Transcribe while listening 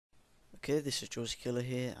Okay, this is Josie Killer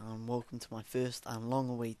here, and welcome to my first and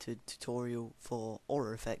long-awaited tutorial for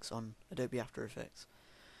aura effects on Adobe After Effects.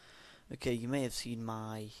 Okay, you may have seen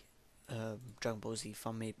my Dragon Ball Z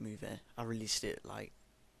fan-made movie. I released it like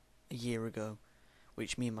a year ago,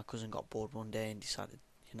 which me and my cousin got bored one day and decided,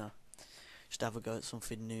 just have a go at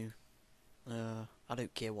something new. I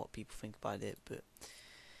don't care what people think about it, but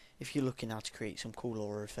if you're looking how to create some cool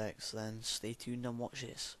aura effects, then stay tuned and watch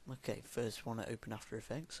this. Okay, first we want to open After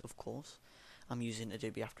Effects, of course. I'm using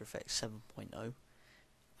Adobe After Effects 7.0.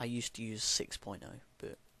 I used to use 6.0,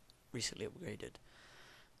 but recently upgraded.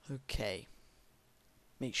 Okay,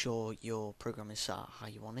 make sure your program is set how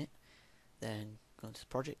you want it. Then go into the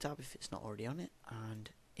Project tab if it's not already on it,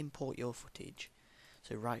 and import your footage.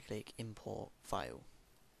 So right click, import file.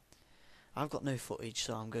 I've got no footage,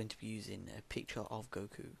 so I'm going to be using a picture of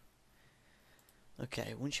Goku.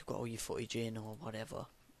 Okay, once you've got all your footage in or whatever,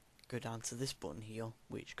 go down to this button here,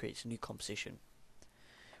 which creates a new composition.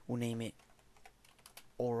 We'll name it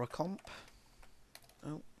Aura Comp.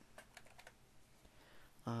 And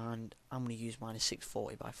I'm going to use mine as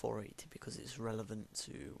 640 by 480 because it's relevant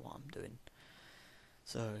to what I'm doing.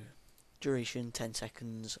 So, duration 10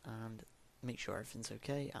 seconds, and make sure everything's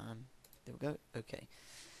okay, and there we go, okay.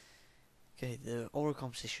 Okay, the Aura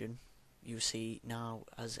composition you see now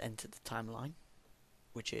has entered the timeline,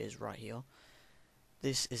 which is right here.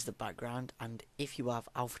 This is the background, and if you have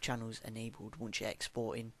alpha channels enabled once you're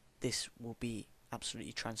exporting, this will be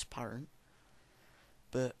absolutely transparent.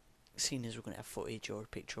 But seeing as we're going to have footage or a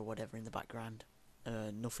picture or whatever in the background,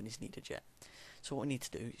 nothing is needed yet. So what we need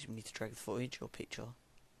to do is we need to drag the footage or picture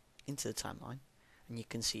into the timeline, and you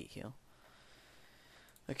can see it here.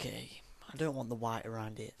 Okay, I don't want the white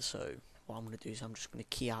around it, so what I'm going to do is I'm just going to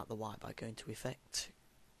key out the white by going to Effect,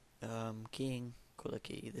 Keying, Color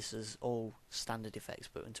Key. This is all standard effects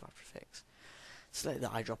put into After Effects. Select the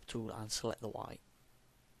eyedropper tool and select the white.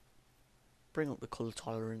 Bring up the color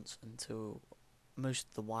tolerance until most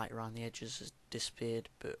of the white around the edges has disappeared,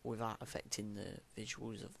 but without affecting the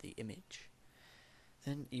visuals of the image.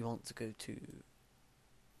 Then you want to go to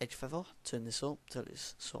Edge Feather, turn this up till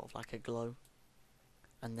it's sort of like a glow,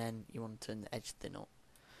 and then you want to turn the edge thin up.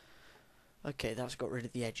 Okay, that's got rid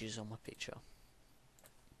of the edges on my picture.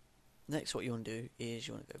 Next, what you want to do is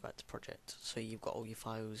you want to go back to project, so you've got all your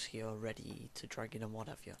files here ready to drag in and what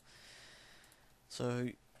have you. So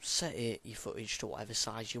set your footage to whatever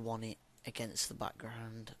size you want it against the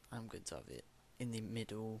background. I'm going to have it in the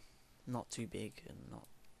middle, not too big and not,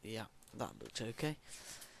 yeah, that looks okay.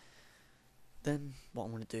 Then what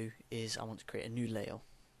I'm going to do is I want to create a new layer.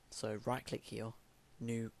 So right click here,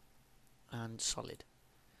 new and solid.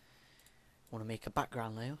 I want to make a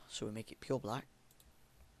background layer, so we make it pure black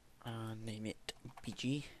and name it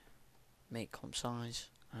BG, make comp size,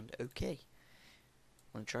 and OK. I'm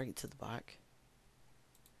going to drag it to the back.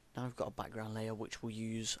 Now we've got a background layer which we'll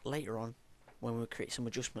use later on when we create some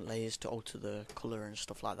adjustment layers to alter the colour and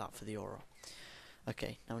stuff like that for the aura.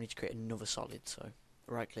 Okay, now we need to create another solid, so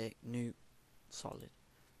right click, new, solid.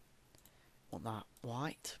 Want that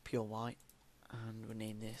white, pure white, and we'll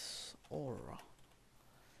name this aura.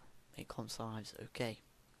 Make comp size, OK.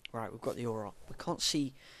 Right, we've got the aura. We can't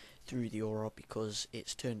see through the aura because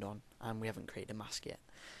it's turned on and we haven't created a mask yet.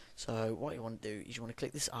 So what you want to do is you want to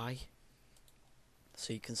click this eye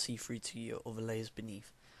so you can see through to your other layers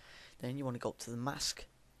beneath. Then you want to go up to the mask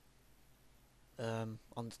on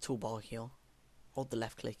the toolbar here, hold the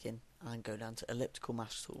left click in and go down to elliptical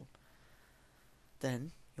mask tool.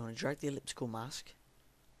 Then you want to drag the elliptical mask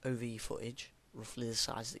over your footage, roughly the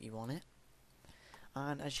size that you want it.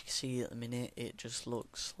 And as you can see at the minute, it just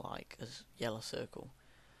looks like a yellow circle.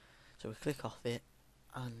 So we click off it,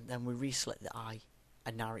 and then we reselect the eye,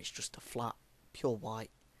 and now it's just a flat, pure white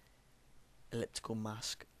elliptical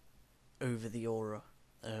mask over the aura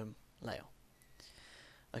layer.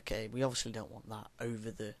 Okay, we obviously don't want that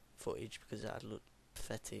over the footage because that'd look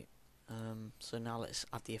pathetic. So now let's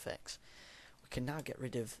add the effects. We can now get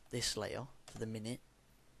rid of this layer for the minute,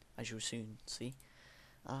 as you'll soon see.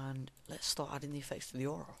 And let's start adding the effects to the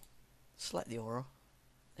aura. Select the aura,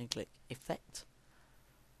 then click Effect,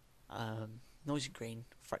 Noisy Green,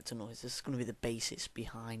 Fractal Noise. This is going to be the basis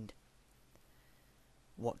behind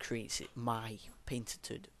what creates my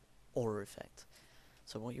painted aura effect.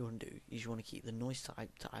 So what you want to do is you want to keep the noise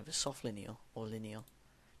type to either soft linear or linear.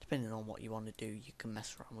 Depending on what you want to do, you can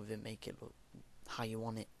mess around with it, make it look how you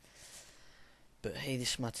want it. But hey,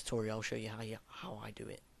 this is my tutorial, I'll show you how I do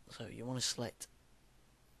it. So you want to select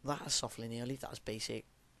that as soft linear, leave that as basic,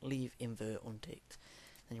 leave invert unticked.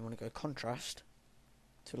 Then you want to go contrast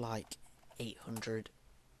to like 800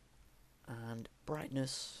 and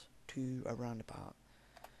brightness to around about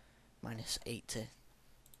 -80.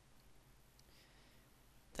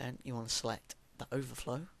 Then you want to select the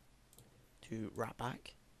overflow to right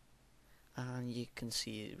back, and you can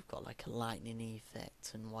see we've got like a lightning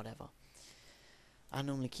effect and whatever. I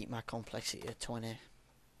normally keep my complexity at 20,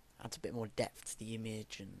 adds a bit more depth to the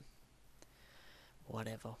image and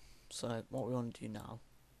whatever. So what we want to do now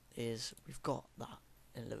is we've got that,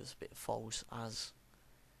 and it was a bit false as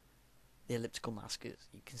the elliptical mask is,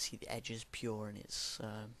 you can see the edge is pure and it's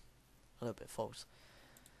a little bit false.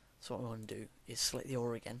 So what we want to do is select the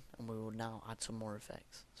aura again, and we will now add some more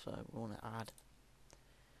effects. So we want to add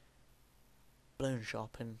blur and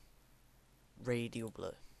sharpen, radial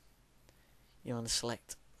blur. You want to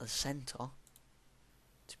select the center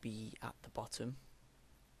to be at the bottom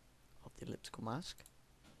of the elliptical mask,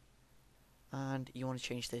 and you want to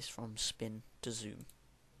change this from spin to zoom.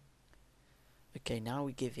 Okay, now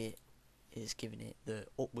we giving it the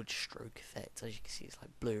upward stroke effect. As you can see, it's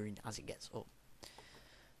like blurring as it gets up.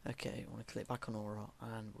 Okay, I want to click back on aura,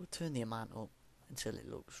 and we'll turn the amount up until it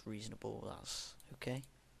looks reasonable. That's okay.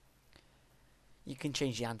 You can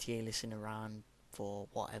change the anti-aliasing around for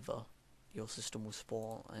whatever your system was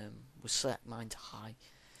for. We'll set mine to high,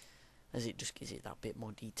 as it just gives it that bit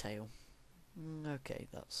more detail. Okay,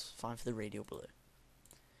 that's fine for the radial blur.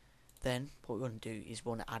 Then what we want to do is we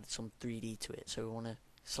want to add some 3D to it. So we want to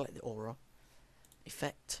select the aura,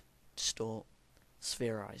 effect, distort,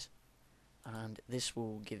 spherize, and this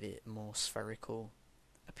will give it a more spherical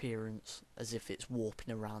appearance, as if it's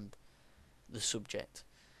warping around the subject.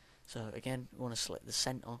 So again, we want to select the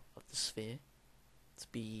center of the sphere to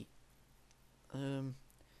be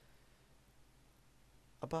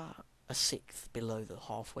about a sixth below the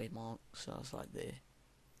halfway mark, so that's like there.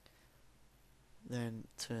 Then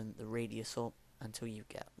turn the radius up until you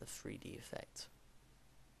get the 3D effect.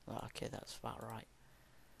 Okay, that's about right.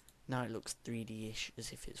 Now it looks 3D-ish,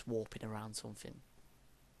 as if it's warping around something.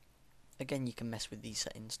 Again, you can mess with these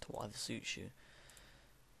settings to whatever suits you.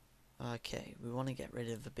 Okay, we want to get rid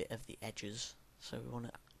of a bit of the edges, so we want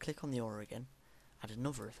to click on the aura again, add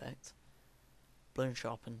another effect, blur and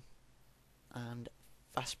sharpen, and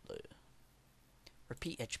fast blur.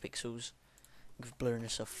 Repeat edge pixels, with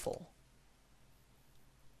blurriness of 4.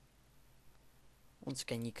 Once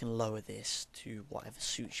again, you can lower this to whatever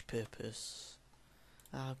suits your purpose.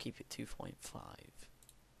 I'll keep it 2.5.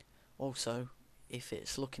 Also, if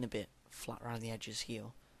it's looking a bit flat around the edges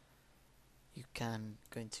here, you can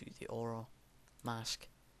go into the aura, mask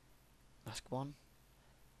 1,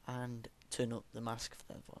 and turn up the mask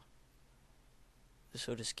feather. This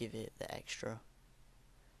will just give it the extra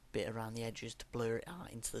bit around the edges to blur it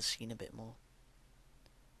out into the scene a bit more.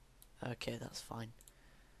 Okay, that's fine.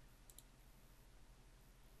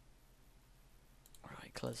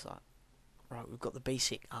 Alright, close that. Right, we've got the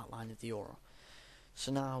basic outline of the aura.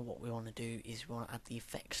 So now what we want to do is we want to add the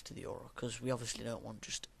effects to the aura, because we obviously don't want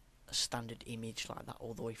just a standard image like that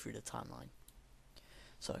all the way through the timeline.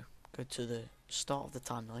 So go to the start of the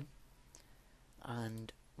timeline,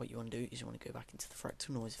 and what you want to do is you want to go back into the fractal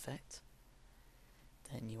noise effect.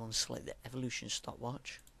 Then you want to select the evolution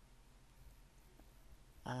stopwatch,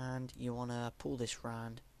 and you want to pull this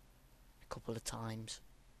round a couple of times,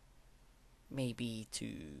 maybe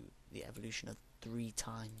to the evolution of 3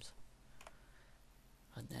 times,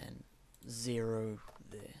 and then 0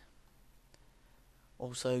 there.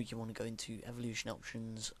 Also, you want to go into evolution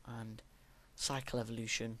options and cycle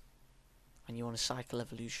evolution, and you want to cycle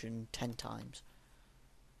evolution 10 times.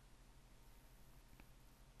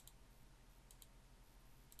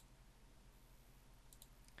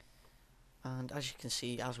 And as you can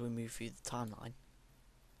see, as we move through the timeline,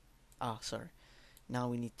 now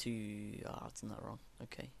we need to, I've done that wrong,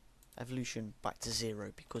 okay, evolution back to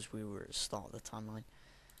 0, because we were at the start of the timeline,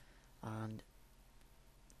 and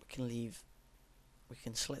we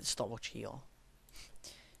can select the stopwatch here,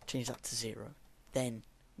 change that to 0, then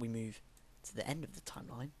we move to the end of the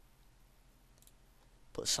timeline,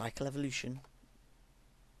 put cycle evolution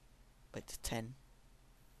back to 10,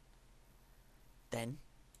 then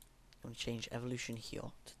you want to change evolution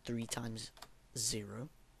here to 3 times 0,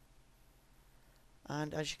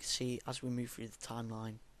 and as you can see, as we move through the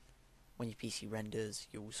timeline, when your PC renders,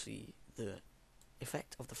 you'll see the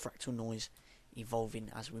effect of the fractal noise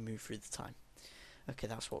evolving as we move through the time. Okay,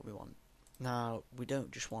 that's what we want. Now, we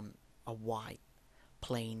don't just want a white,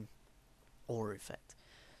 plain aura effect.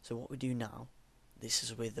 So what we do now, this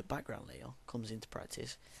is where the background layer comes into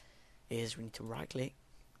practice, is we need to right click,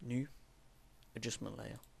 new, adjustment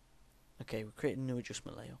layer. Okay, we create a new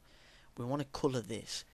adjustment layer. We want to colour this